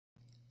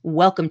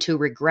Welcome to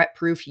Regret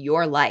Proof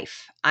Your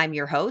Life. I'm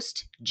your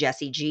host,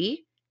 Jessie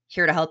G,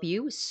 here to help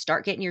you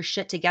start getting your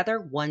shit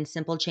together one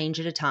simple change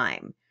at a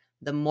time.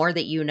 The more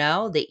that you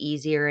know, the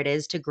easier it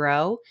is to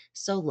grow.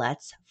 So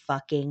let's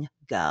fucking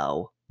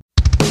go.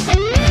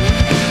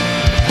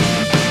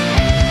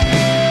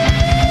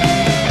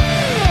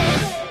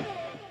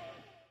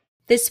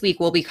 This week,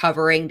 we'll be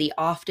covering the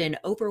often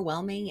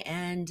overwhelming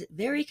and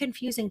very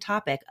confusing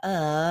topic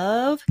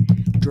of,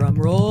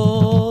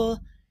 drumroll,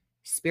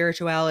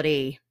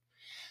 spirituality.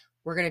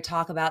 We're going to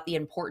talk about the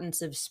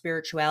importance of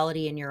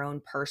spirituality in your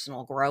own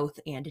personal growth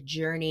and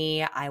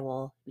journey. I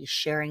will be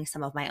sharing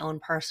some of my own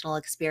personal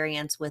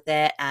experience with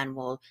it, and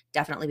we'll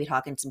definitely be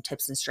talking some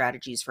tips and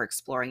strategies for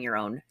exploring your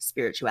own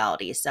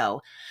spirituality.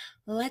 So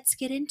let's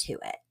get into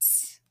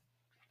it.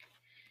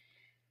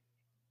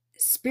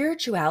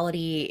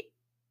 Spirituality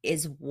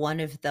is one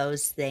of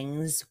those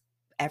things.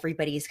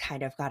 Everybody's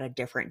kind of got a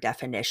different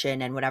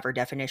definition, and whatever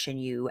definition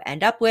you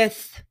end up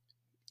with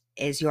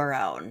is your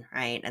own,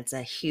 right? It's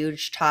a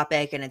huge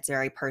topic and it's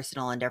very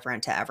personal and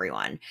different to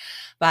everyone.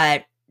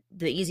 But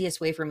the easiest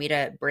way for me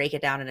to break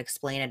it down and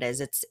explain it is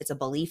it's a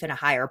belief in a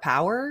higher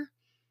power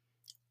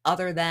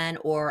other than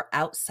or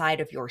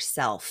outside of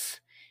yourself.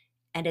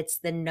 And it's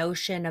the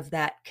notion of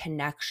that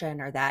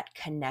connection or that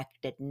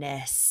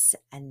connectedness,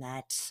 and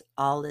that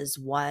all is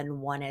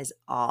one is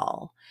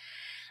all.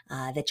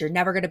 That you're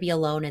never going to be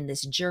alone in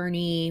this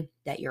journey,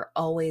 that you're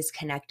always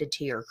connected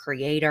to your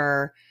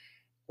creator,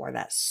 or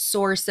that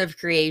source of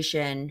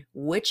creation,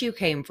 which you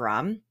came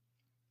from,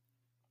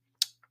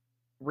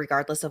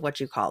 regardless of what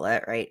you call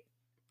it, right?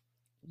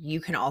 You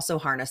can also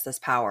harness this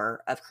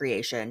power of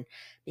creation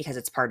because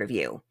it's part of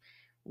you.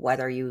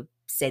 Whether you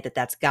say that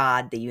that's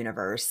God, the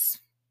universe,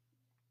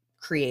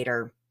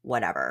 creator,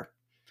 whatever.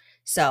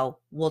 So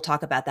we'll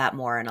talk about that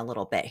more in a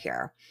little bit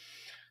here.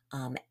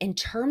 In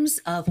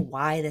terms of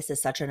why this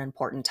is such an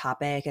important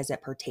topic as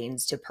it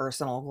pertains to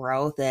personal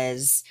growth,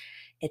 is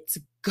it's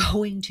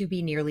going to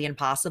be nearly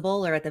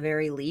impossible, or at the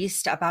very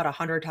least about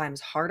 100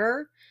 times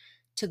harder,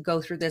 to go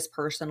through this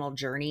personal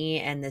journey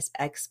and this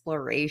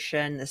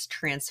exploration, this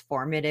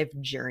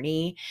transformative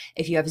journey,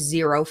 if you have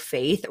zero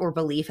faith or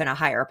belief in a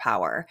higher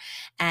power.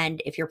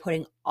 And if you're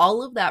putting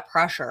all of that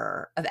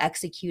pressure of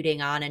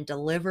executing on and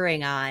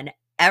delivering on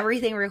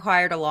everything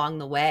required along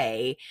the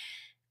way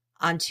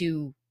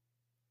onto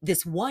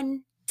this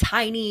one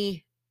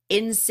tiny,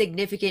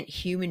 insignificant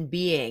human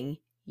being,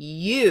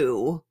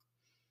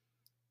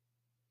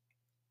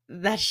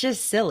 that's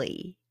just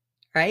silly,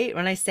 right?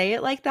 When I say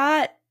it like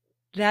that,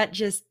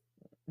 that's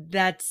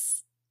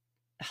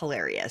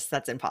hilarious.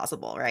 That's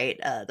impossible, right?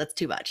 That's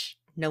too much.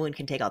 No one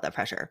can take all that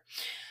pressure.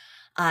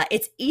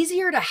 It's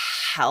easier to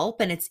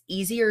help and it's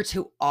easier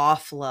to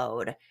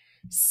offload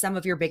some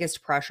of your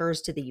biggest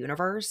pressures to the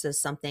universe as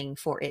something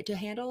for it to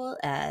handle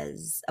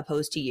as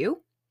opposed to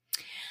you.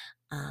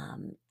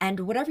 And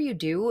whatever you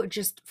do,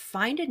 just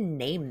find a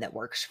name that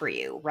works for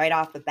you right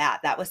off the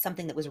bat. That was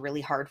something that was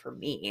really hard for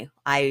me.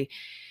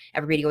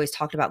 Everybody always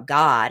talked about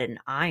God, and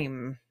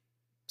I'm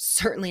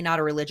certainly not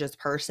a religious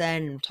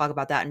person. We'll talk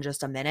about that in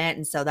just a minute.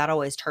 And so that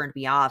always turned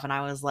me off. And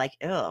I was like,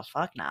 oh,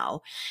 fuck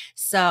no.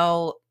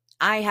 So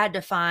I had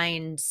to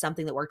find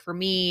something that worked for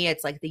me.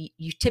 It's like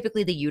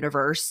typically the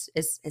universe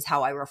is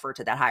how I refer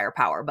to that higher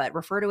power, but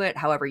refer to it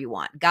however you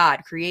want.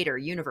 God, creator,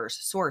 universe,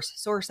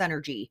 source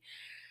energy,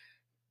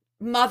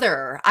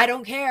 mother, I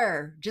don't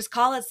care. Just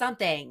call it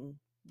something.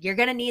 You're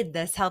going to need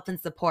this help and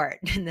support.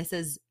 And this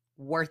is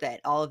worth it.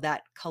 All of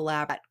that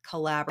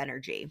collab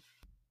energy.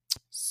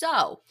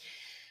 So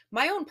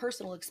my own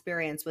personal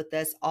experience with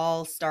this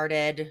all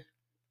started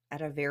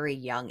at a very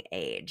young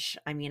age.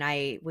 I mean,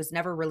 I was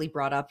never really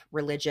brought up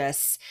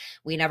religious.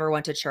 We never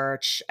went to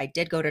church. I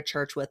did go to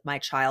church with my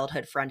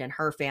childhood friend and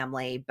her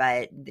family,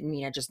 but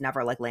it just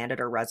never landed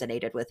or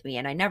resonated with me.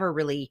 And I never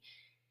really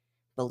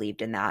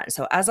believed in that.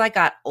 So as I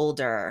got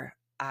older,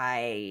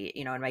 I,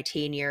 in my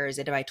teen years,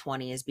 into my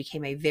 20s,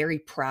 became a very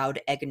proud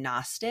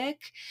agnostic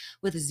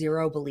with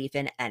zero belief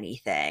in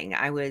anything.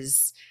 I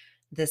was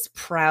this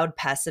proud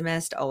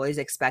pessimist, always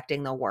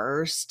expecting the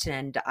worst.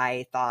 And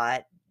I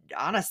thought,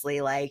 honestly,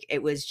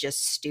 it was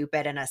just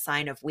stupid and a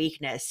sign of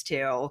weakness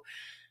to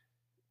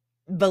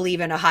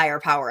believe in a higher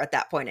power at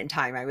that point in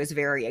time. I was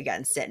very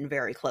against it and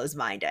very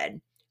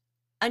close-minded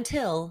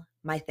until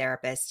my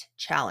therapist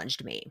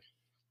challenged me.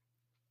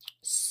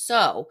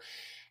 So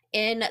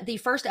in the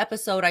first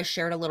episode, I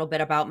shared a little bit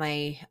about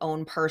my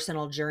own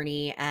personal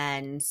journey.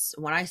 And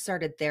when I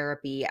started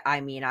therapy,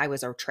 I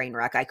was a train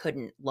wreck. I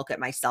couldn't look at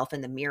myself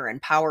in the mirror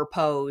and power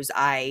pose.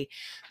 I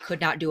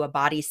could not do a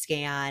body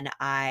scan.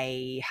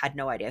 I had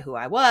no idea who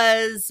I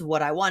was,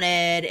 what I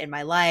wanted in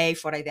my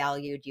life, what I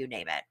valued, you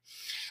name it.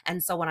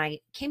 And so when I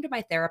came to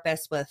my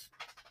therapist with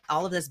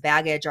all of this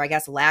baggage, or I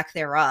guess lack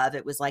thereof,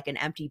 it was like an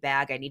empty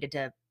bag I needed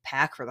to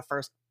pack for the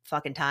first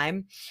fucking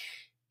time.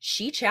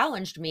 She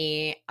challenged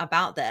me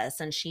about this,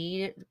 and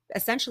she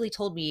essentially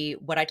told me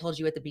what I told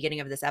you at the beginning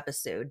of this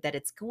episode, that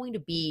it's going to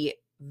be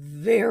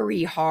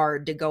very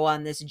hard to go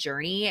on this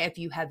journey if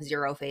you have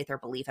zero faith or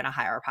belief in a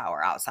higher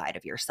power outside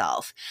of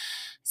yourself.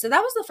 So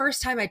that was the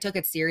first time I took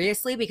it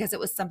seriously, because it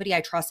was somebody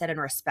I trusted and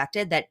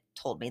respected that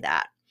told me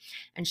that.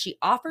 And she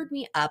offered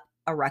me up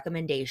a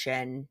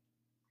recommendation.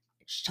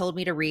 She told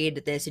me to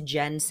read this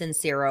Jen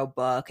Sincero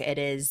book. It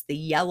is the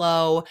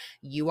yellow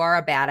You Are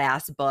a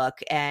Badass book,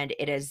 and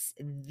it is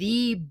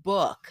the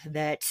book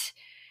that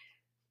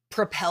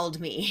propelled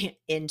me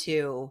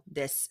into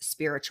this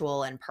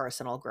spiritual and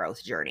personal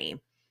growth journey.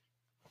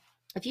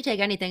 If you take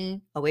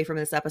anything away from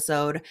this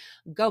episode,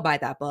 go buy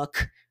that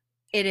book.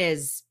 It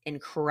is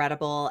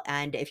incredible.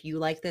 And if you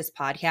like this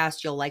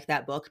podcast, you'll like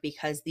that book,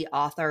 because the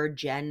author,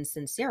 Jen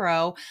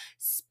Sincero,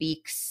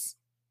 speaks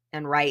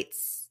and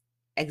writes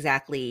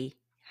exactly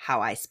how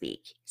I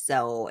speak.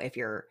 So if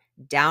you're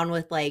down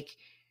with like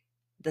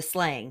the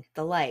slang,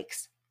 the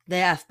likes, the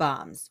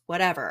F-bombs,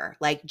 whatever,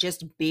 like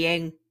just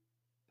being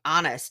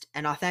honest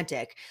and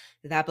authentic,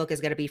 that book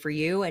is going to be for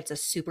you. It's a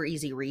super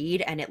easy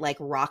read, and it like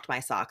rocked my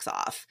socks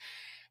off.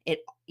 It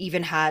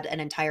even had an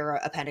entire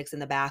appendix in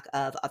the back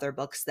of other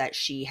books that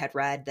she had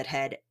read that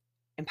had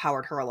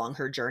empowered her along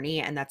her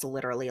journey. And that's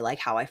literally like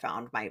how I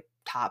found my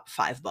top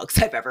 5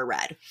 books I've ever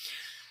read.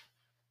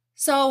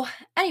 So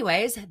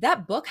anyways,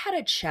 that book had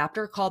a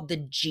chapter called The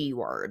G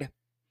Word.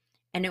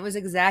 And it was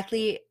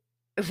exactly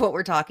what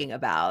we're talking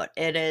about.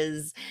 It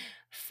is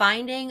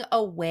finding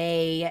a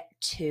way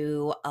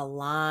to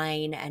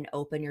align and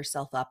open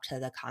yourself up to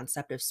the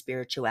concept of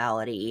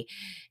spirituality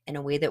in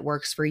a way that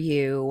works for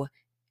you.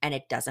 And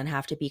it doesn't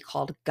have to be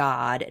called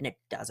God, and it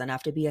doesn't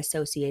have to be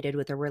associated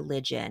with a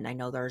religion. I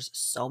know there's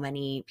so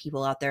many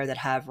people out there that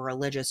have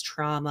religious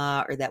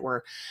trauma, or that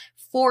were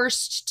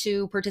forced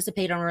to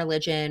participate in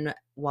religion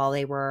while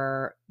they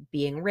were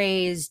being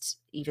raised,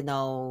 even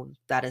though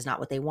that is not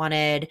what they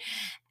wanted.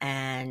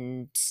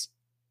 And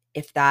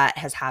if that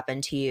has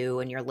happened to you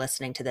and you're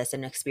listening to this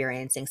and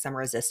experiencing some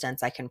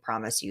resistance, I can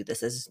promise you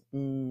this is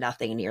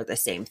nothing near the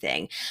same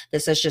thing.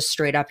 This is just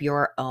straight up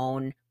your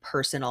own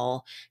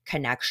personal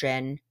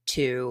connection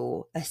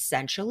to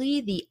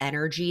essentially the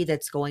energy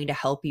that's going to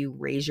help you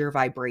raise your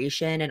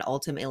vibration and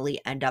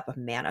ultimately end up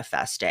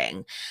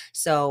manifesting.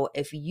 So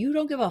if you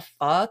don't give a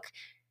fuck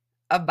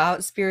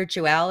about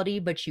spirituality,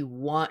 but you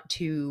want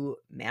to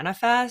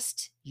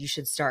manifest, you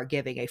should start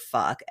giving a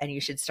fuck, and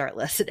you should start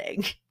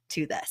listening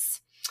to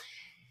this.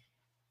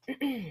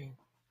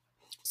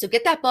 So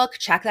get that book,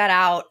 check that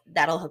out.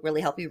 That'll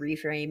really help you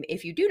reframe.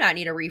 If you do not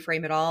need a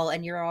reframe at all,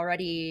 and you're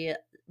already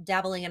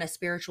dabbling in a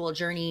spiritual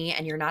journey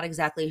and you're not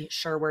exactly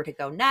sure where to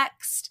go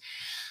next,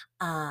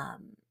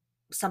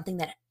 something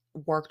that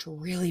worked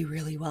really,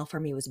 really well for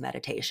me was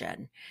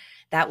meditation.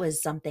 That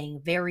was something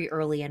very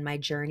early in my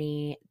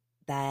journey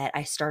that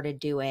I started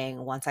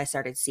doing once I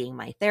started seeing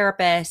my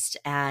therapist.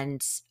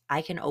 And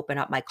I can open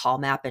up my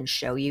Calm app and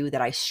show you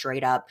that I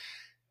straight up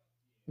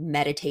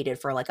meditated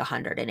for like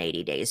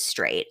 180 days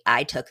straight.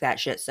 I took that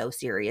shit so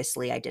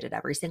seriously. I did it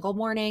every single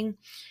morning.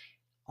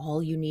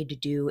 All you need to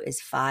do is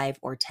 5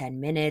 or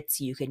 10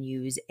 minutes. You can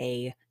use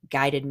a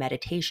guided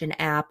meditation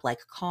app like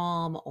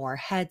Calm or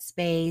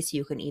Headspace.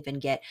 You can even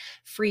get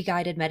free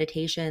guided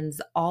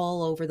meditations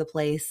all over the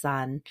place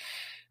on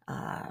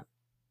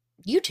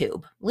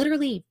YouTube.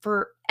 Literally,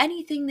 for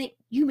anything that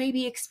you may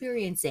be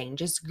experiencing,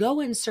 just go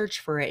and search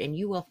for it and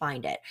you will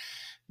find it.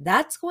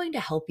 That's going to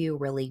help you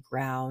really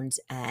ground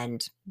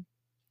and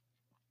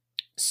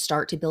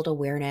start to build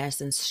awareness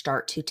and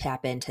start to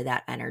tap into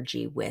that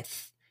energy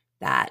with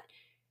that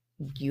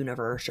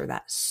universe or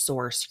that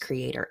source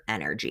creator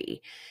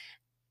energy.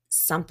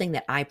 Something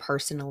that I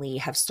personally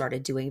have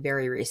started doing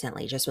very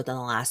recently, just within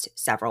the last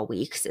several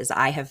weeks, is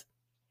I have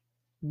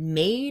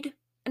made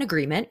an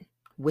agreement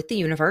with the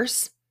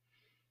universe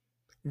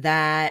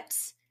that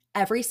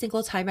every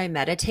single time I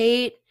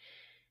meditate,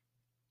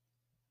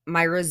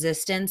 my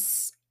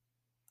resistance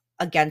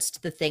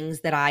against the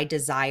things that I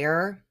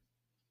desire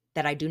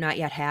that I do not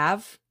yet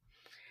have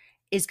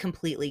is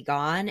completely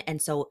gone.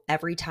 And so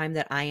every time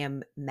that I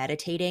am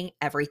meditating,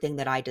 everything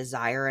that I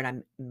desire and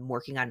I'm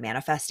working on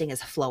manifesting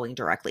is flowing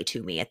directly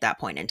to me at that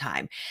point in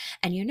time.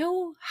 And you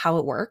know how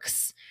it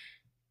works?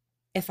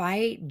 If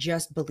I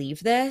just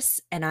believe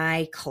this and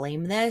I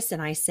claim this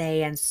and I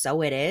say, and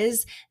so it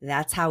is,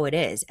 that's how it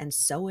is. And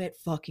so it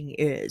fucking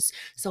is.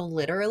 So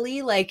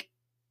literally, like,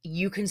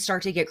 you can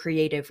start to get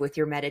creative with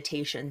your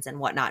meditations and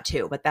whatnot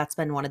too. But that's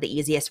been one of the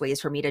easiest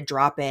ways for me to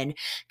drop in,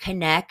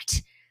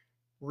 connect,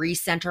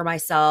 recenter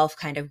myself,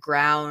 kind of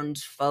ground,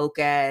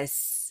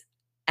 focus,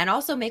 and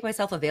also make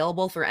myself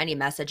available for any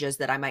messages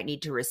that I might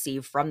need to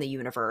receive from the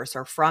universe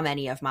or from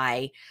any of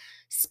my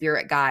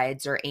spirit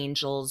guides or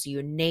angels,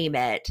 you name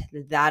it.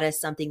 That is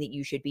something that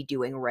you should be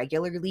doing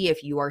regularly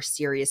if you are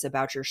serious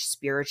about your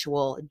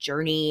spiritual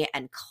journey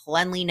and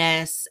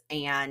cleanliness,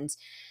 and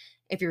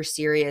if you're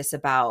serious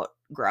about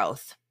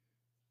growth.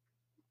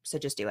 So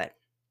just do it.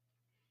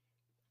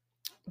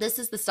 This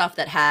is the stuff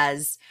that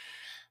has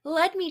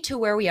led me to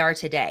where we are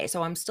today.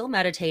 So I'm still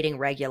meditating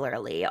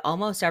regularly,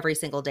 almost every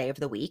single day of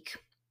the week.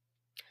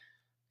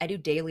 I do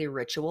daily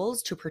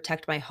rituals to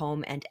protect my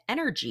home and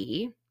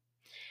energy.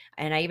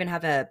 And I even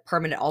have a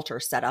permanent altar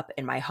set up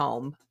in my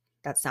home.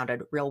 That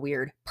sounded real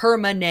weird.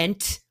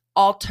 Permanent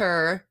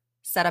altar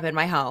set up in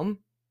my home,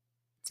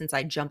 since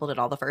I jumbled it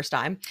all the first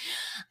time,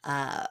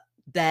 uh,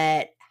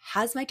 that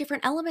has my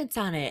different elements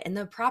on it in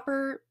the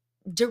proper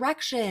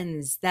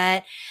directions,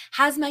 that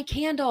has my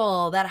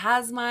candle, that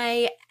has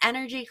my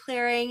energy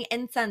clearing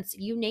incense,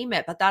 you name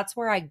it. But that's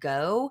where I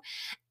go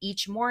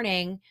each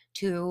morning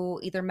to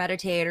either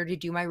meditate or to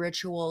do my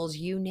rituals,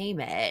 you name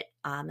it.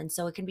 And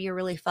so it can be a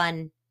really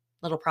fun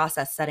little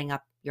process setting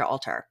up your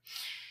altar.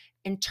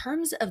 In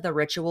terms of the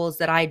rituals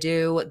that I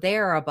do, they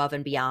are above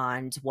and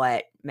beyond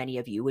what many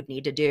of you would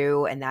need to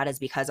do. And that is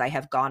because I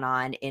have gone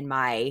on in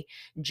my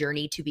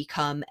journey to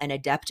become an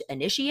adept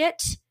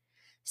initiate.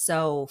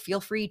 So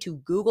feel free to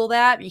Google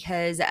that,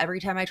 because every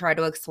time I try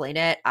to explain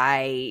it,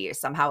 I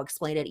somehow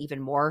explain it even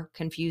more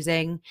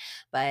confusing.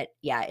 But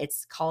yeah,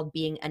 it's called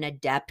being an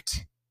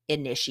adept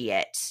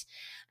initiate.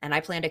 And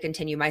I plan to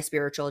continue my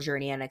spiritual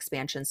journey and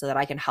expansion so that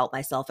I can help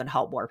myself and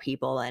help more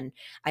people, and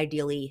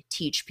ideally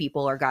teach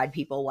people or guide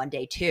people one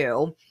day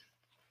too.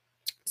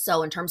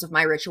 So in terms of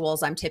my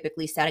rituals, I'm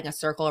typically setting a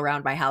circle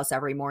around my house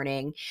every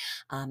morning.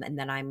 And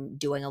then I'm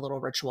doing a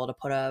little ritual to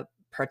put a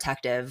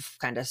protective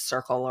kind of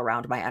circle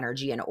around my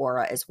energy and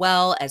aura as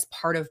well. As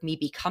part of me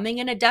becoming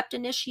an adept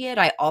initiate,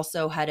 I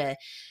also had a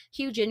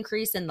huge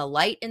increase in the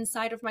light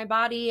inside of my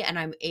body, and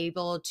I'm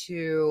able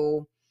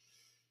to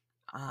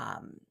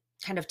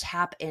kind of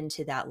tap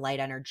into that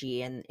light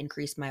energy and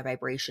increase my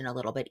vibration a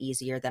little bit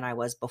easier than I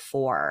was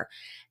before.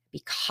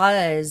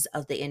 Because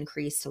of the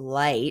increased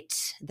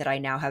light that I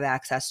now have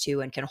access to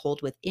and can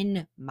hold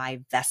within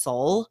my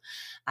vessel,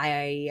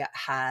 I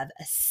have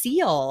a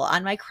seal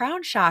on my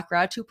crown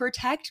chakra to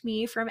protect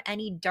me from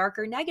any dark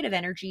or negative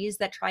energies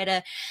that try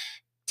to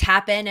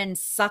tap in and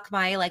suck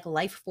my like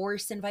life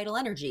force and vital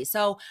energy.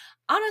 So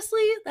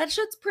honestly, that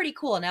shit's pretty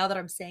cool now that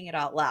I'm saying it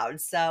out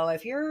loud. So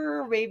if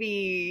you're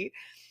maybe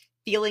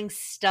feeling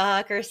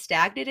stuck or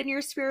stagnant in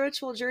your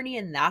spiritual journey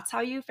and that's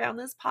how you found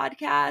this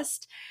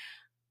podcast,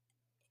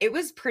 it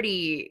was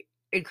pretty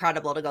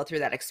incredible to go through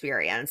that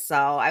experience. So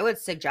I would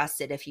suggest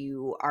it if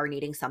you are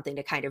needing something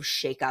to kind of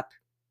shake up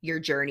your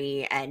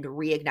journey and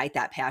reignite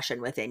that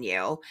passion within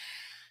you.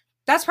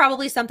 That's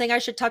probably something I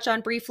should touch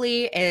on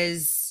briefly.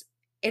 Is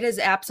it is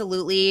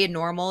absolutely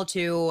normal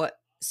to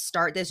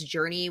start this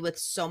journey with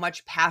so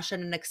much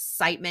passion and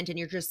excitement, and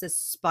you're just this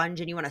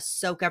sponge and you want to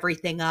soak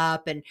everything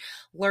up and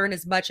learn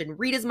as much and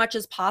read as much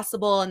as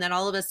possible, and then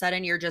all of a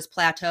sudden you're just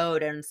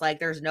plateaued and it's like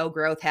there's no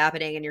growth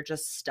happening and you're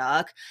just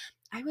stuck.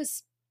 I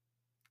was,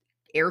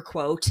 air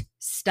quote,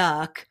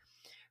 stuck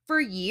for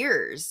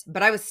years,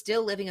 but I was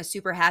still living a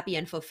super happy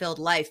and fulfilled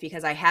life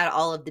because I had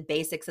all of the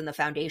basics and the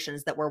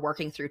foundations that we're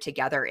working through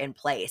together in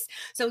place.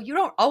 So you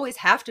don't always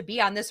have to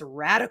be on this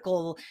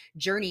radical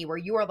journey where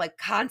you are like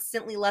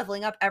constantly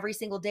leveling up every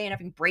single day and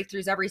having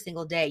breakthroughs every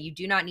single day. You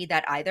do not need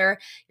that either.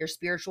 Your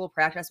spiritual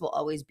practice will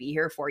always be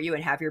here for you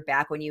and have your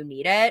back when you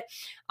need it.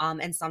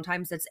 And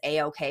sometimes it's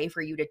a-okay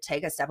for you to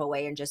take a step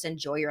away and just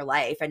enjoy your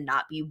life and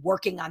not be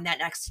working on that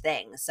next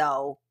thing.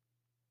 So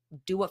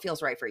do what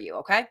feels right for you.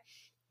 Okay.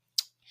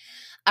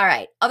 All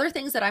right. Other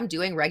things that I'm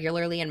doing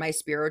regularly in my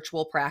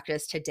spiritual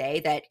practice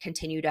today that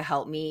continue to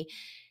help me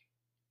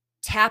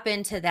tap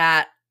into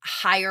that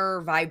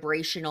higher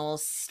vibrational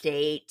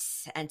state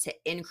and to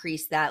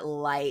increase that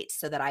light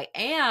so that I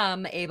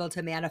am able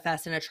to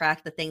manifest and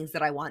attract the things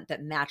that I want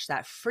that match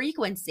that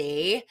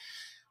frequency.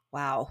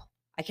 Wow.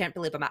 I can't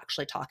believe I'm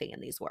actually talking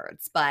in these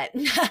words, but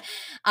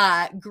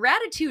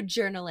gratitude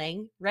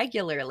journaling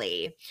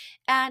regularly,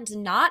 and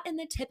not in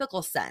the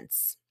typical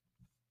sense.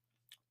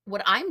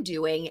 What I'm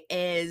doing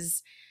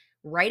is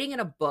writing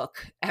in a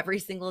book every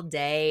single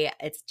day.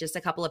 It's just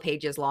a couple of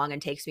pages long and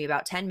takes me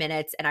about 10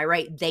 minutes. And I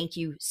write thank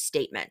you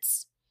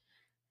statements.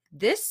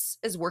 This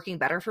is working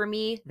better for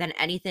me than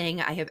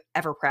anything I have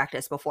ever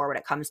practiced before when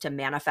it comes to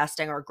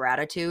manifesting or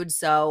gratitude.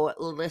 So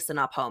listen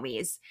up,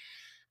 homies.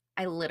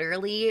 I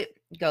literally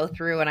go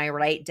through and I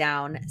write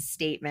down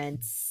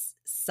statements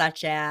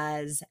such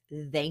as,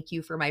 thank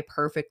you for my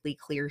perfectly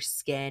clear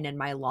skin and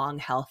my long,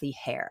 healthy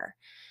hair.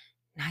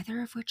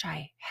 Neither of which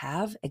I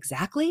have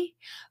exactly,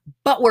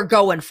 but we're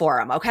going for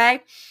them,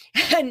 okay?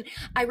 And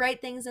I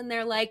write things in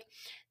there like,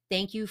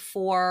 thank you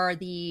for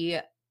the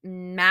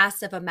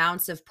massive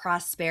amounts of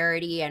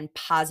prosperity and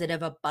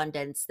positive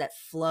abundance that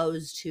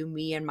flows to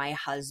me and my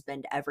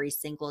husband every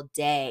single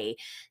day.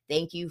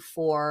 Thank you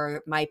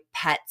for my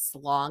pet's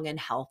long and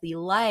healthy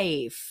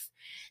life.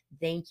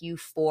 Thank you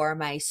for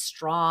my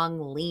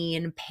strong,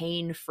 lean,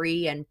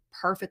 pain-free, and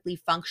perfectly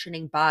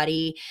functioning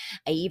body.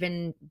 I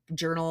even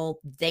journal,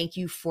 thank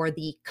you for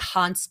the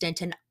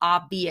constant and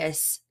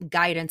obvious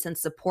guidance and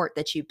support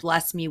that you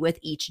bless me with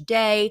each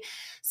day.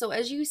 So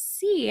as you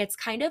see, it's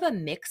kind of a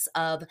mix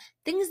of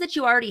things that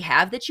you already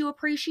have that you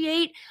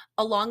appreciate,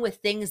 along with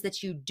things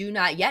that you do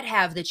not yet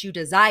have that you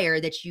desire,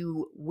 that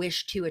you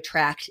wish to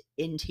attract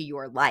into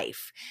your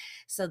life.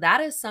 So that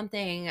is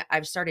something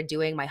I've started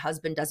doing. My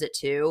husband does it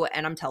too.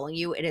 And I'm telling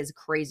you, it is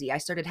crazy. I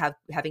started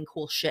having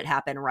cool shit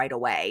happen right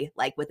away,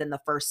 like within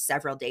the first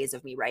several days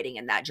of me writing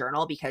in that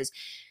journal, because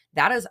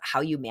That is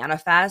how you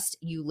manifest.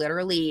 You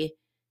literally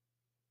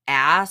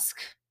ask,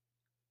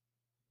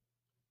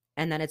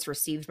 and then it's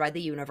received by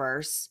the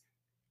universe,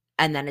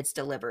 and then it's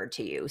delivered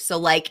to you. So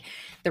like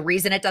the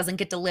reason it doesn't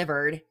get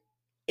delivered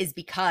is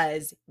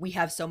because we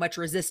have so much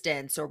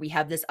resistance, or we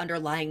have this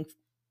underlying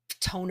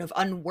tone of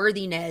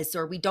unworthiness,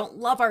 or we don't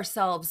love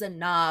ourselves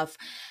enough,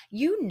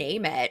 you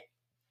name it.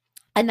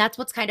 And that's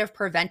what's kind of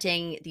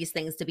preventing these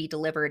things to be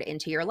delivered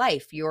into your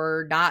life.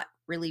 You're not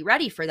really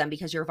ready for them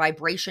because your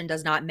vibration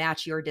does not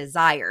match your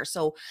desire.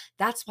 So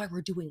that's why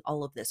we're doing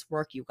all of this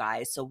work, you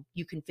guys. So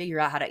you can figure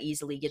out how to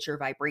easily get your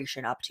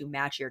vibration up to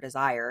match your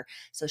desire.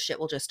 So shit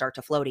will just start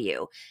to flow to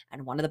you.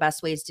 And one of the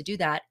best ways to do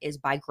that is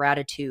by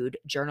gratitude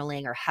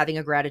journaling or having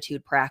a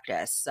gratitude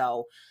practice.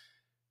 So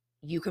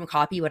you can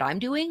copy what I'm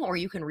doing, or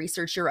you can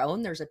research your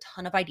own. There's a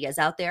ton of ideas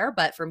out there.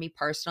 But for me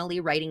personally,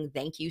 writing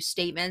thank you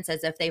statements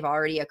as if they've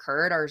already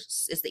occurred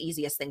is the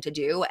easiest thing to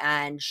do.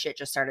 And shit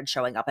just started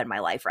showing up in my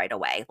life right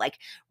away, like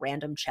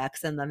random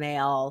checks in the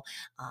mail,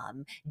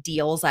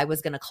 deals I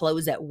was going to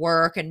close at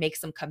work and make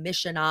some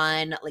commission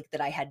on, like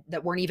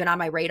that weren't even on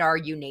my radar,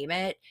 you name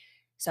it.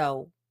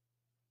 So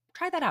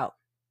try that out.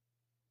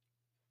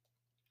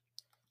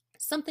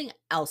 Something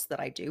else that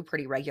I do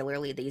pretty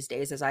regularly these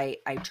days is I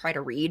try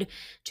to read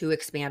to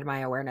expand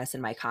my awareness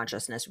and my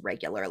consciousness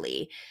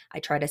regularly.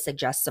 I try to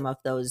suggest some of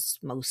those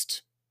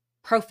most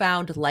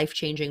profound,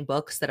 life-changing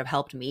books that have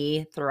helped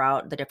me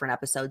throughout the different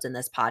episodes in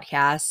this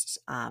podcast.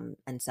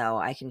 And so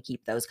I can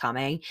keep those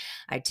coming.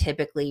 I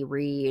typically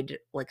read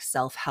like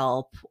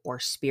self-help or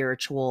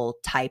spiritual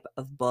type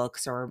of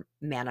books or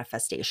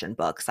manifestation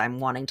books. I'm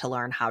wanting to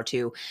learn how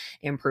to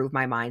improve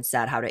my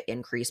mindset, how to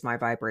increase my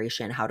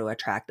vibration, how to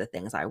attract the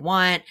things I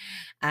want.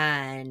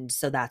 And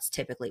so that's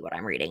typically what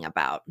I'm reading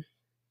about.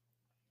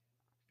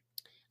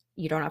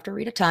 You don't have to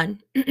read a ton,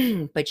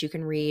 but you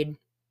can read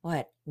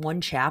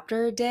one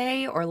chapter a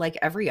day, or like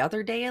every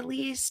other day at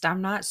least.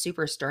 I'm not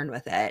super stern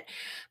with it,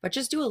 but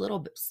just do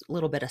a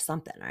little bit of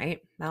something, right?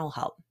 That'll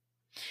help.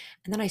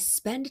 And then I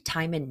spend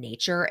time in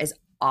nature as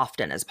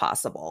often as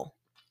possible.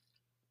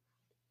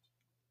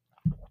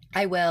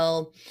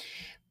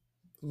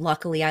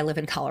 Luckily I live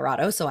in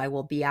Colorado, so I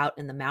will be out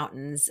in the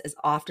mountains as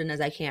often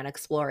as I can,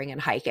 exploring and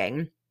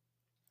hiking.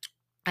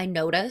 I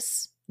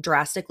notice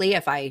drastically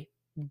if I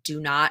do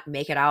not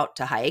make it out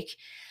to hike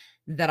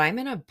that I'm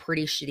in a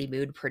pretty shitty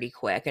mood pretty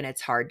quick, and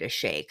it's hard to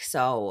shake.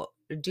 So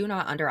do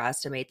not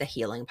underestimate the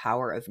healing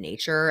power of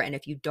nature. And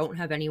if you don't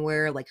have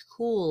anywhere like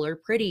cool or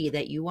pretty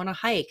that you want to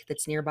hike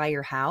that's nearby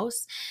your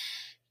house,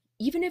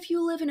 even if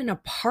you live in an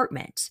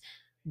apartment,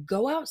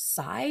 go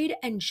outside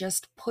and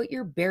just put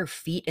your bare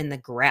feet in the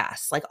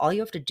grass. Like all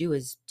you have to do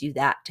is do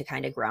that to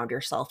kind of ground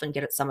yourself and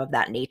get at some of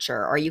that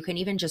nature. Or you can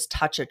even just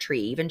touch a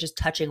tree. Even just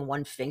touching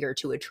one finger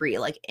to a tree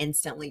like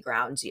instantly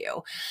grounds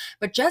you.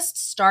 But just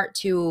start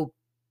to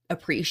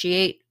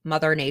appreciate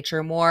Mother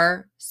Nature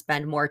more,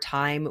 spend more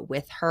time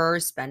with her,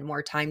 spend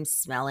more time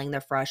smelling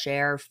the fresh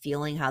air,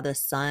 feeling how the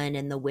sun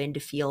and the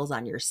wind feels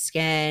on your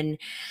skin.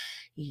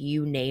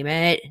 You name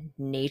it,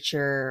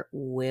 nature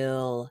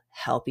will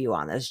help you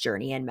on this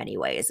journey in many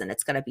ways. And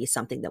it's going to be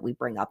something that we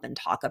bring up and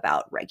talk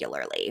about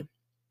regularly.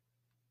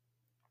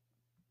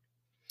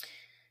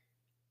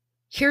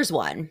 Here's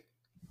one.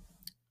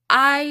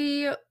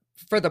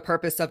 For the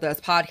purpose of this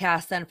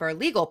podcast and for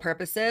legal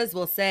purposes,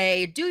 will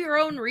say, do your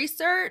own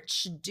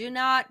research. Do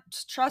not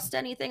trust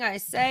anything I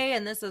say.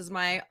 And this is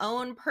my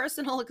own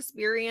personal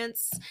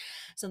experience.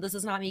 So this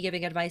is not me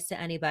giving advice to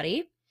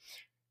anybody.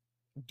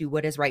 Do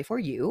what is right for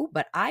you.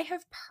 But I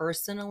have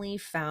personally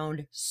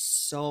found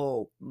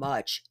so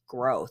much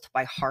growth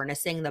by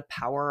harnessing the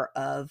power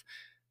of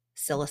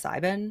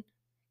psilocybin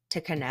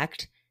to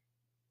connect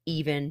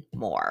even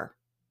more.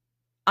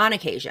 On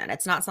occasion,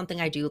 it's not something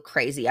I do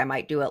crazy. I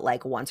might do it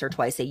like once or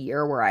twice a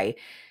year where I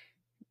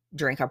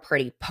drink a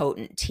pretty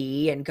potent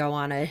tea and go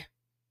on a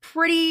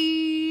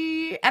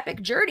pretty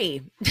epic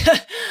journey.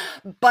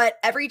 But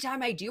every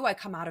time I do, I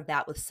come out of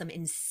that with some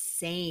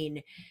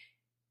insane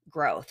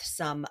growth,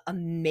 some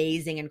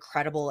amazing,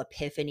 incredible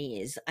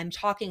epiphanies. I'm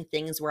talking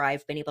things where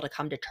I've been able to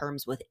come to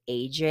terms with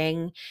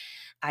aging.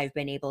 I've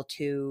been able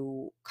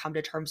to come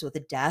to terms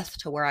with death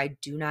to where I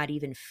do not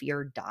even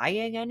fear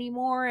dying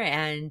anymore.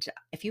 And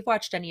if you've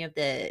watched any of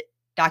the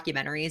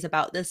documentaries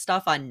about this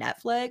stuff on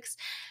Netflix,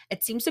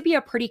 it seems to be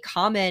a pretty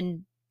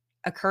common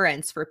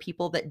occurrence for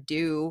people that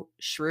do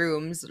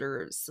shrooms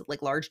or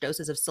like large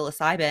doses of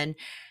psilocybin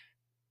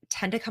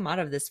tend to come out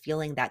of this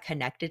feeling that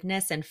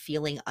connectedness and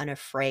feeling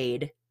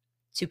unafraid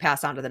to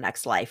pass on to the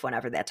next life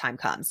whenever that time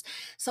comes.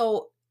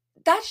 So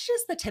that's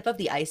just the tip of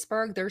the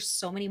iceberg. There's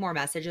so many more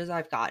messages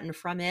I've gotten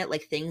from it,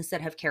 like things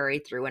that have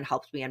carried through and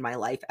helped me in my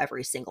life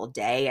every single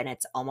day. And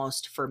it's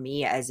almost for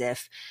me as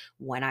if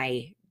when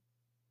I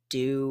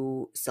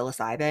do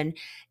psilocybin,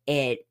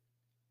 it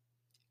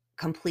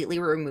completely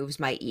removes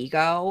my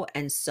ego.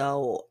 And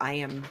so I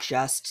am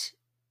just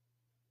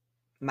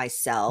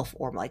myself,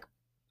 or like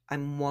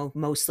I'm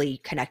mostly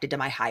connected to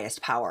my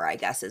highest power, I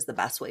guess is the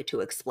best way to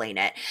explain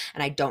it.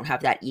 And I don't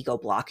have that ego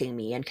blocking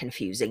me and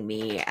confusing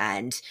me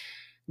and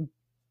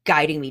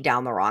guiding me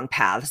down the wrong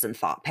paths and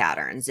thought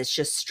patterns. It's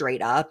just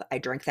straight up, I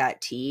drink that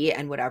tea,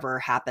 and whatever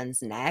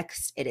happens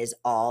next, it is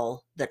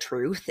all the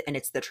truth. And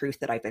it's the truth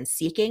that I've been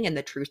seeking and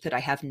the truth that I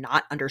have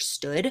not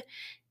understood.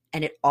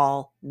 And it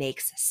all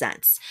makes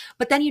sense.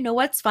 But then you know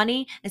what's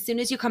funny? As soon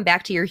as you come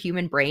back to your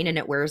human brain and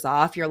it wears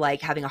off, you're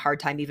like having a hard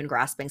time even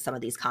grasping some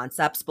of these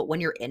concepts. But when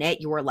you're in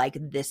it, you are like,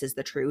 this is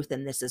the truth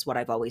and this is what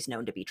I've always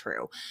known to be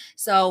true.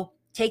 So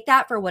take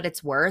that for what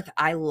it's worth.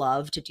 I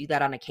love to do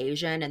that on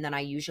occasion. And then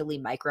I usually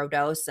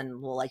microdose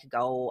and will like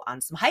go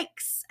on some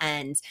hikes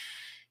and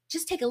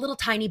just take a little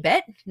tiny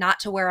bit, not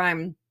to where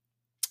I'm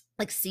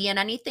like seeing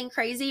anything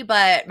crazy,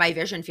 but my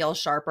vision feels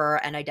sharper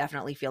and I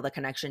definitely feel the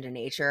connection to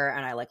nature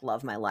and I like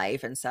love my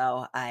life. And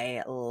so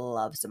I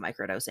love some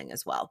microdosing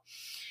as well.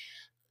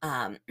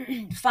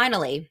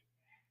 Finally,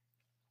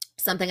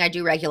 something I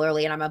do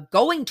regularly and I'm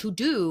going to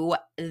do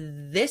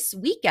this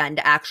weekend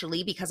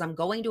actually, because I'm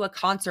going to a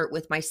concert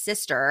with my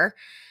sister.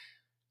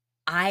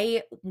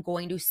 I'm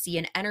going to see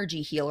an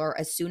energy healer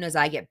as soon as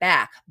I get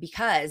back,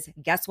 because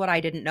guess what?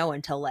 I didn't know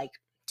until like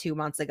 2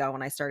 months ago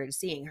when I started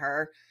seeing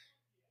her.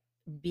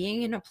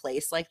 Being in a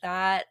place like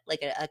that,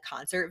 like a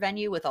concert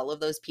venue with all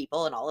of those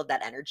people and all of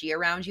that energy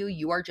around you,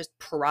 you are just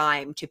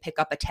primed to pick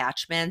up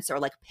attachments or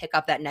like pick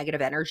up that negative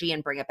energy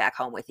and bring it back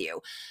home with you.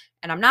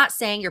 And I'm not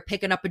saying you're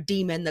picking up a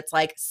demon that's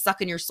like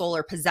sucking your soul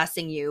or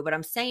possessing you, but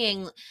I'm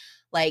saying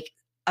like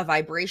a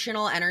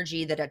vibrational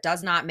energy that it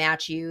does not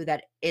match you,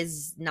 that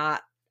is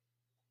not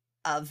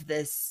of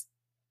this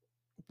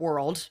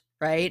world,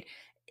 right?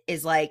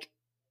 Is like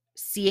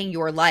seeing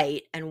your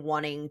light and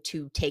wanting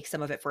to take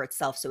some of it for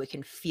itself so it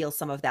can feel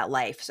some of that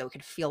life, so it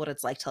can feel what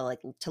it's like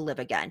to live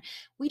again.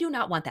 We do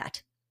not want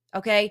that.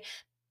 Okay?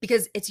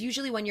 Because it's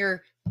usually when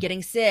you're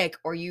getting sick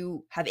or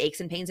you have aches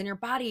and pains in your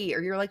body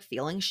or you're like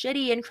feeling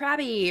shitty and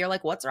crabby, you're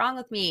like, what's wrong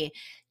with me?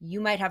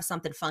 You might have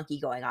something funky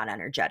going on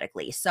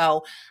energetically.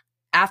 So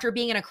after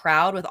being in a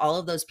crowd with all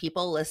of those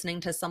people listening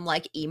to some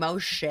like emo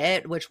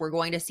shit, which we're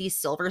going to see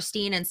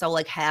Silverstein, and so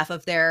like half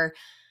of their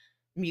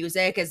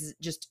music is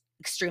just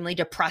extremely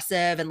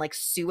depressive and like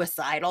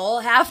suicidal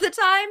half the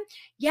time.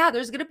 Yeah,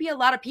 there's going to be a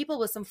lot of people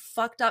with some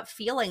fucked up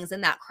feelings in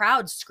that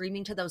crowd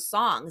screaming to those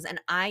songs. And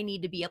I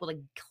need to be able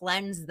to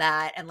cleanse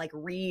that and like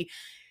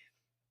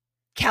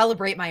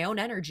recalibrate my own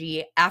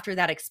energy after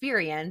that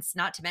experience.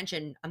 Not to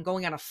mention, I'm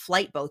going on a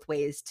flight both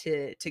ways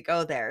to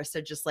go there.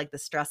 So just like the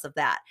stress of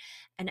that.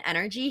 An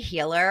energy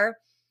healer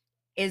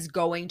is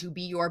going to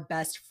be your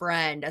best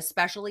friend,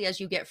 especially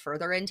as you get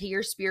further into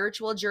your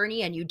spiritual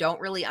journey and you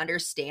don't really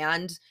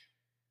understand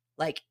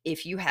like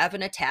if you have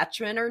an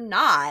attachment or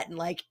not, and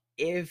like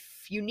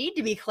if you need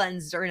to be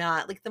cleansed or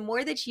not. Like the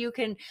more that you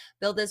can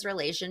build this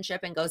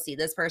relationship and go see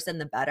this person,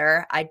 the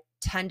better. I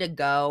tend to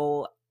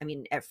go, I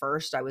mean, at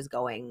first I was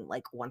going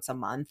like once a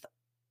month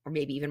or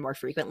maybe even more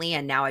frequently,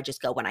 and now I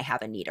just go when I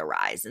have a need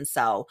arise. And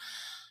so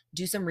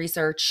do some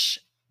research,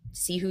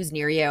 see who's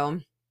near you.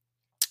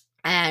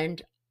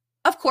 And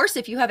of course,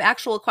 if you have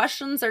actual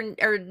questions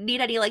or need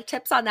any like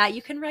tips on that,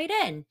 you can write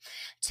in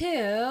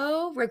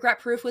to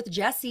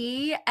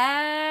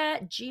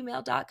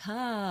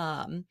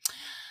regretproofwithjessie@gmail.com.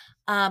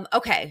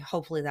 Okay,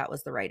 hopefully that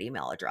was the right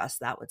email address.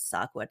 That would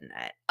suck, wouldn't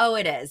it? Oh,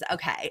 it is.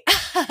 Okay.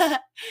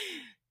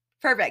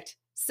 Perfect.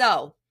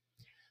 So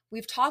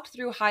we've talked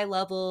through high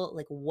level,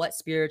 like what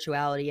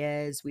spirituality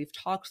is. We've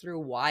talked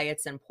through why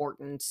it's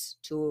important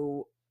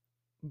to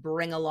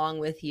bring along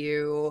with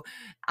you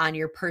on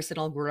your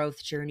personal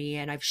growth journey.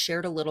 And I've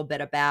shared a little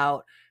bit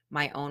about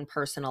my own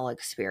personal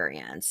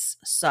experience.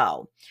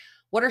 So,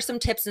 what are some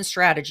tips and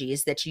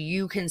strategies that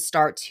you can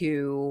start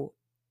to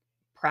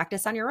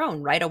practice on your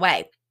own right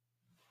away?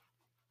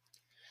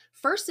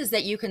 First is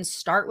that you can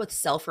start with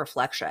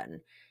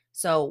self-reflection.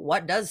 So,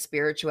 what does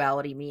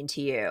spirituality mean to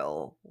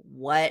you?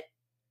 What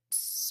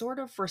sort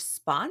of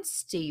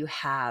response do you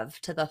have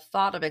to the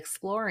thought of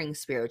exploring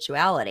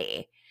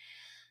spirituality?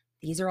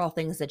 These are all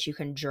things that you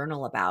can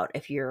journal about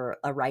if you're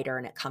a writer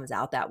and it comes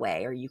out that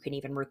way, or you can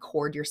even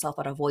record yourself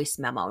on a voice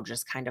memo,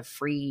 just kind of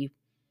free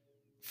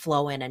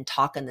flowing and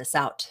talking this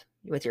out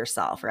with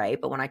yourself, right?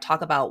 But when I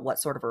talk about what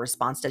sort of a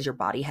response does your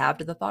body have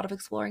to the thought of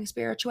exploring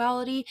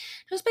spirituality,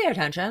 just pay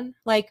attention.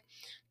 Like,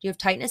 do you have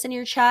tightness in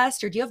your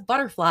chest or do you have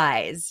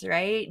butterflies,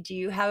 right? Do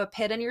you have a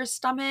pit in your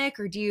stomach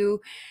or do you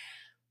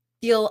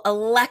feel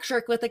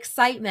electric with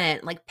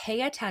excitement? Like,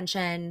 pay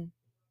attention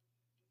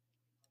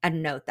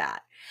and note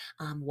that.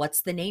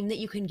 What's the name that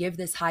you can give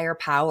this higher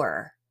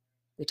power?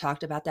 We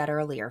talked about that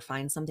earlier.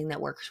 Find something that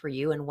works for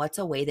you. And what's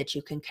a way that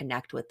you can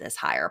connect with this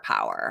higher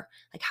power?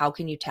 Like, how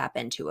can you tap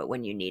into it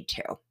when you need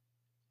to?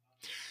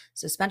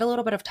 So spend a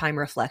little bit of time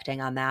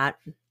reflecting on that.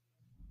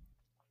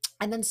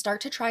 And then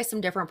start to try some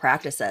different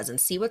practices and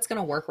see what's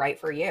going to work right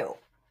for you.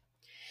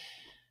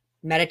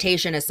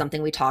 Meditation is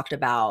something we talked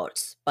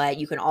about, but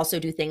you can also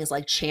do things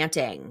like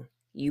chanting,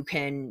 You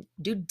can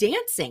do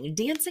dancing.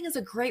 Dancing is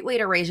a great way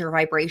to raise your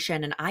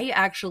vibration. And I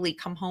actually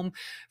come home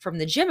from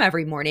the gym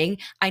every morning.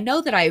 I know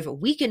that I've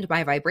weakened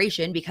my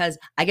vibration because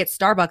I get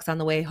Starbucks on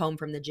the way home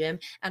from the gym,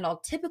 and I'll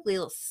typically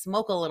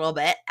smoke a little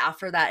bit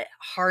after that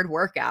hard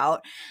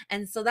workout.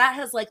 And so that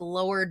has like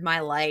lowered my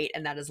light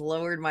and that has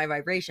lowered my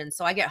vibration.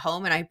 So I get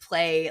home and I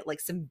play like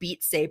some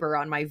Beat Saber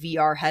on my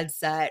VR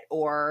headset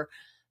or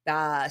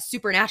the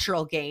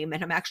Supernatural game,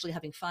 and I'm actually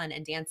having fun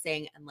and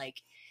dancing and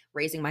like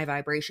raising my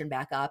vibration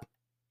back up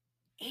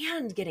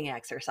and getting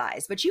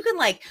exercise. But you can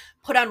like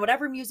put on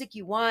whatever music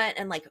you want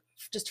and like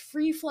just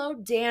free flow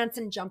dance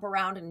and jump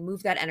around and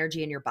move that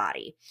energy in your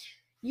body.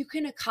 You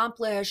can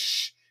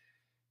accomplish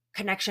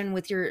connection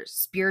with your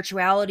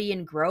spirituality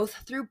and growth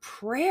through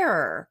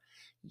prayer,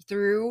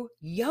 through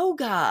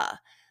yoga,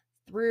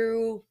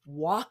 through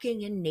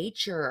walking in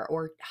nature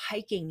or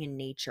hiking in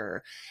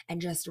nature, and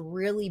just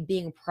really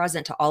being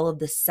present to all of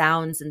the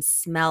sounds and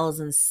smells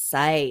and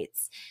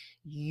sights.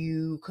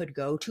 You could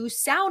go to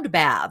sound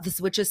baths,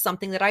 which is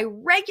something that I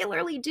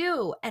regularly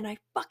do and I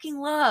fucking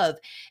love.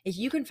 If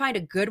you can find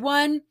a good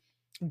one,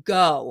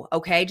 go.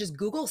 Okay. Just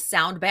Google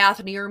sound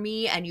bath near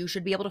me and you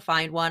should be able to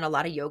find one. A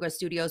lot of yoga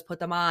studios put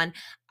them on.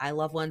 I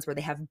love ones where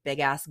they have big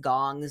ass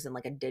gongs and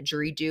like a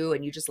didgeridoo,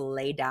 and you just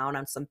lay down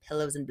on some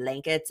pillows and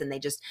blankets and they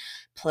just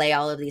play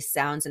all of these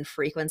sounds and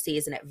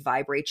frequencies and it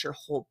vibrates your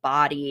whole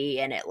body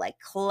and it like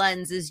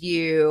cleanses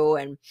you.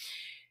 And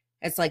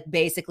it's like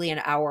basically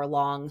an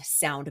hour-long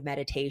sound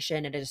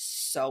meditation. It is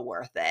so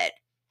worth it.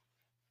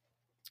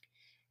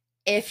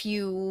 If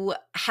you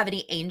have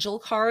any angel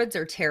cards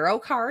or tarot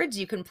cards,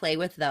 you can play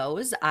with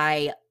those.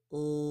 I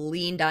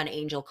leaned on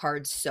angel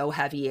cards so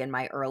heavy in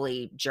my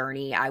early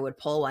journey. I would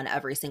pull one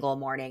every single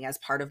morning as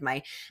part of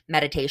my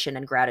meditation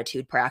and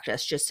gratitude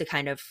practice, just to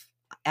kind of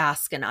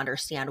ask and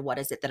understand, what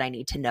is it that I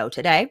need to know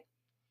today?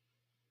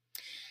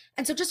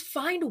 And so just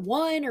find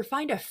one or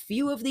find a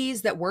few of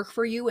these that work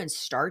for you and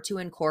start to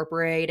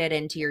incorporate it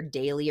into your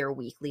daily or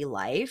weekly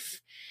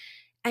life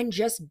and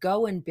just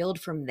go and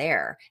build from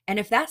there. And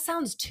if that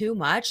sounds too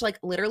much, like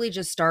literally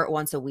just start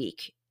once a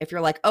week. If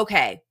you're like,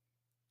 okay,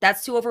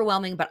 that's too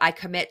overwhelming, but I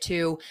commit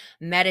to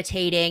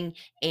meditating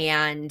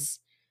and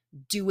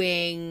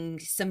doing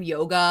some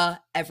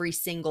yoga every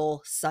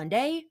single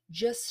Sunday,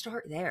 just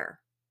start there.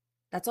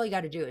 That's all you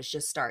got to do is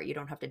just start. You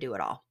don't have to do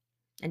it all.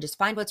 And just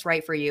find what's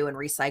right for you and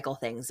recycle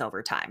things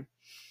over time.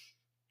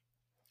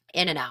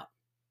 In and out.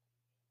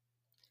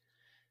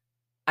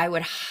 I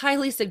would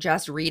highly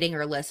suggest reading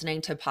or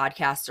listening to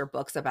podcasts or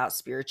books about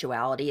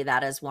spirituality.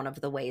 That is one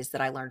of the ways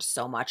that I learned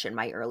so much in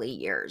my early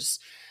years.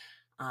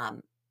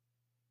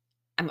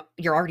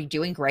 You're already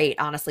doing great,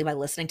 honestly, by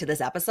listening to this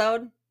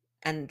episode.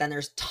 And then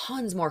there's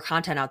tons more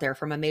content out there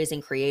from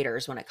amazing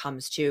creators when it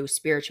comes to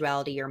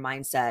spirituality, your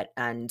mindset,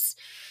 and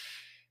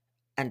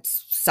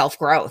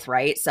self-growth,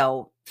 right?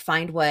 So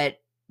find what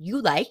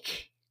you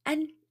like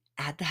and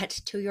add that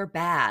to your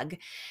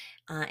bag.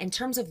 In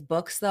terms of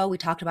books, though, we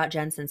talked about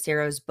Jen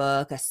Sincero's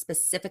book.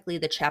 Specifically,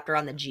 the chapter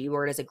on the G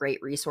word is a great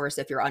resource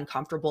if you're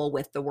uncomfortable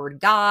with the word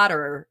God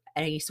or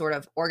any sort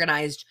of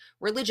organized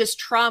religious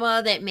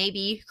trauma that may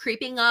be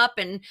creeping up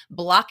and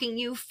blocking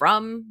you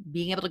from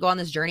being able to go on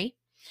this journey.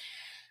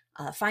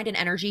 Find an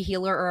energy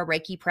healer or a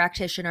Reiki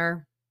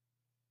practitioner.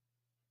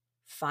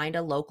 Find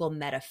a local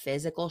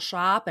metaphysical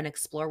shop and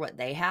explore what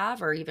they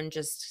have, or even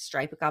just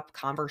strike up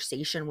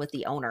conversation with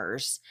the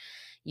owners.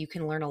 You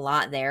can learn a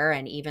lot there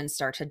and even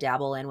start to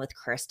dabble in with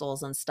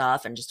crystals and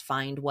stuff and just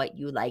find what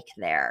you like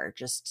there.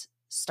 Just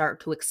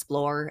start to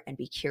explore and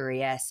be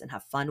curious and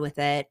have fun with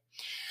it.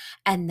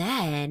 And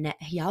then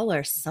y'all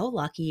are so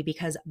lucky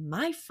because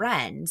my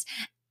friend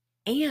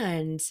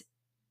and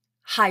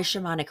high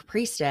shamanic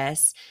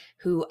priestess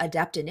who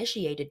adept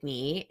initiated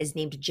me is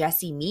named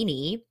Jessie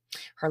Meany.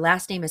 Her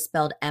last name is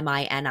spelled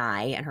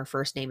M-I-N-I and her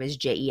first name is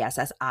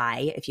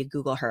Jessi if you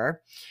Google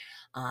her.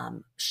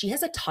 She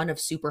has a ton of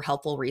super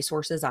helpful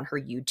resources on her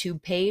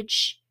YouTube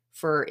page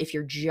for if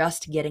you're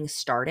just getting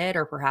started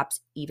or perhaps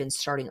even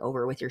starting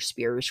over with your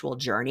spiritual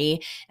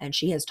journey. And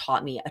she has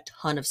taught me a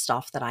ton of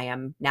stuff that I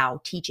am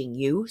now teaching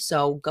you.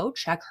 So go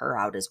check her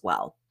out as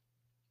well.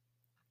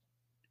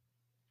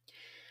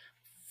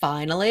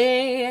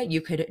 Finally,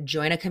 you could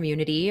join a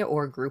community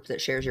or group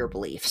that shares your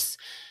beliefs.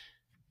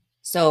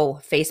 So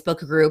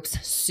Facebook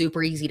groups,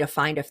 super easy to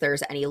find if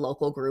there's any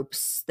local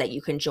groups that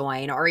you can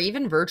join, or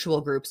even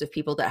virtual groups of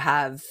people that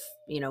have,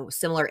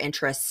 similar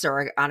interests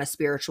or on a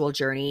spiritual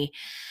journey.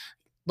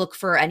 Look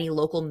for any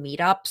local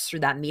meetups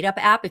through that meetup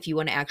app if you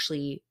want to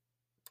actually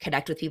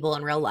connect with people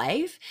in real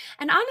life.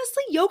 And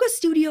honestly, yoga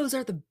studios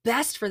are the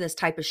best for this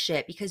type of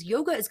shit because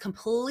yoga is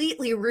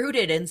completely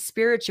rooted in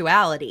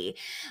spirituality.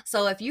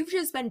 So if you've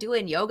just been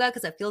doing yoga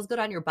because it feels good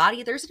on your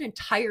body, there's an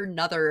entire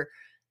nother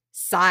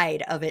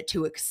side of it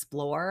to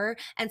explore.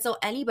 And so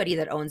anybody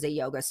that owns a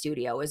yoga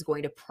studio is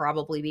going to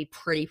probably be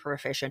pretty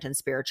proficient in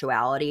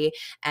spirituality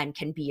and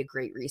can be a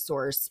great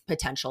resource,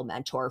 potential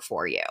mentor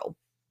for you.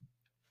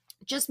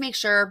 Just make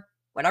sure,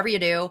 whatever you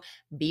do,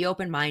 be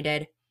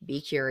open-minded,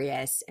 be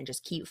curious, and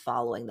just keep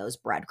following those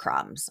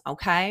breadcrumbs,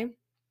 okay?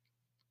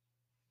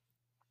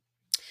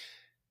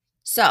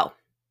 So,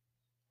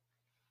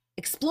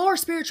 explore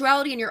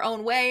spirituality in your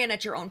own way and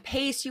at your own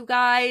pace, you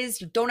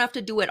guys. You don't have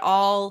to do it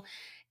all.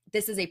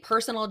 This is a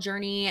personal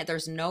journey.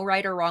 There's no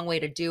right or wrong way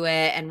to do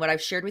it. And what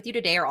I've shared with you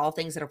today are all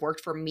things that have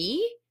worked for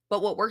me,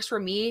 but what works for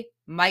me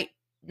might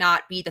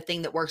not be the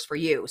thing that works for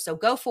you. So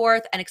go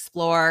forth and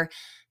explore.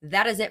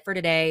 That is it for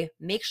today.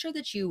 Make sure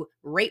that you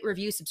rate,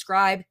 review,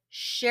 subscribe,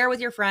 share with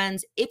your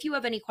friends. If you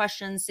have any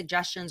questions,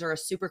 suggestions, or a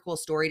super cool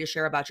story to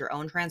share about your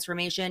own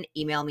transformation,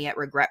 email me at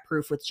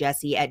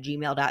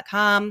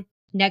regretproofwithjessie@gmail.com.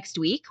 Next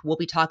week, we'll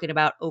be talking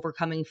about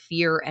overcoming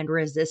fear and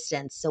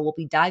resistance. So we'll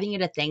be diving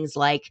into things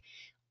like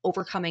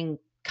overcoming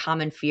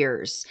common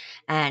fears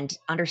and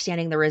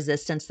understanding the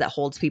resistance that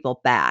holds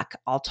people back.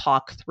 I'll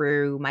talk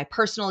through my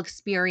personal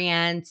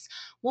experience.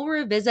 We'll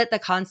revisit the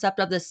concept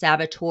of the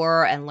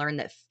saboteur and learn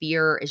that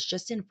fear is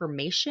just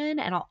information.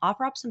 And I'll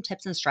offer up some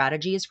tips and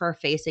strategies for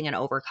facing and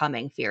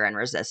overcoming fear and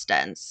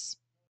resistance.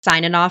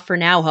 Signing off for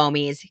now,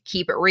 homies.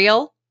 Keep it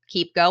real,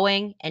 keep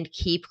going, and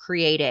keep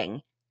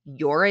creating.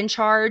 You're in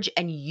charge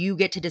and you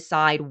get to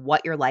decide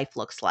what your life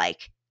looks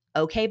like.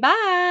 Okay,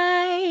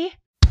 bye.